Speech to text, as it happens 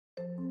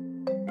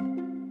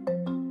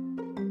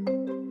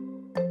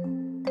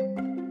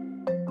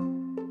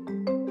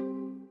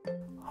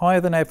Higher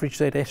than average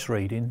ZS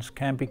readings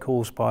can be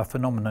caused by a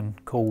phenomenon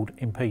called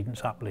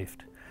impedance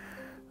uplift.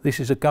 This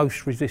is a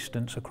ghost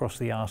resistance across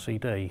the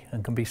RCD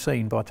and can be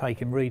seen by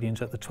taking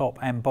readings at the top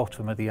and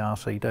bottom of the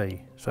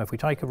RCD. So if we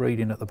take a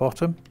reading at the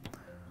bottom,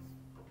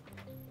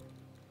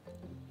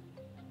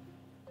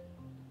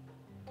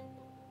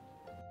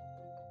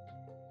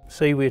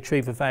 see we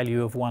achieve a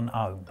value of 1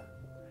 ohm.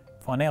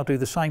 If I now do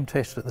the same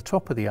test at the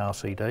top of the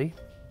RCD,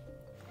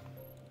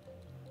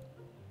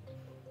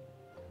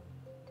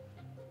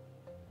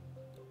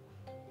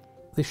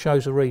 this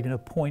shows a reading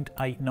of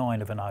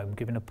 0.89 of an ohm,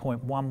 giving a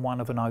 0.11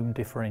 of an ohm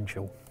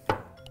differential.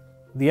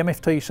 The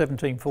MFT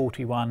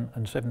 1741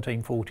 and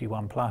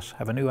 1741 Plus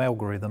have a new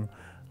algorithm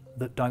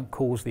that don't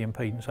cause the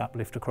impedance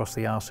uplift across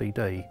the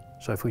RCD.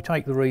 So if we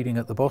take the reading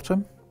at the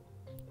bottom,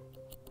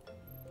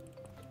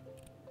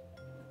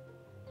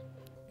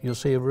 you'll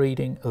see a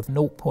reading of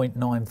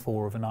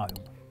 0.94 of an ohm.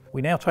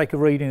 We now take a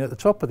reading at the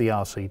top of the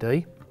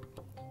RCD,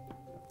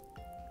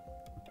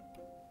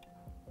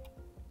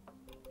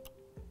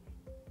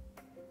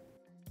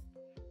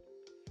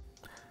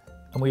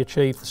 and we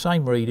achieve the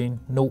same reading,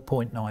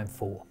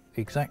 0.94.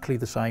 Exactly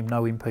the same,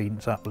 no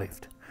impedance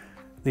uplift.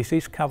 This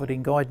is covered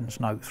in Guidance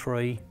Note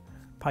 3.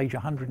 Page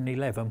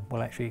 111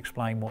 will actually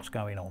explain what's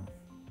going on.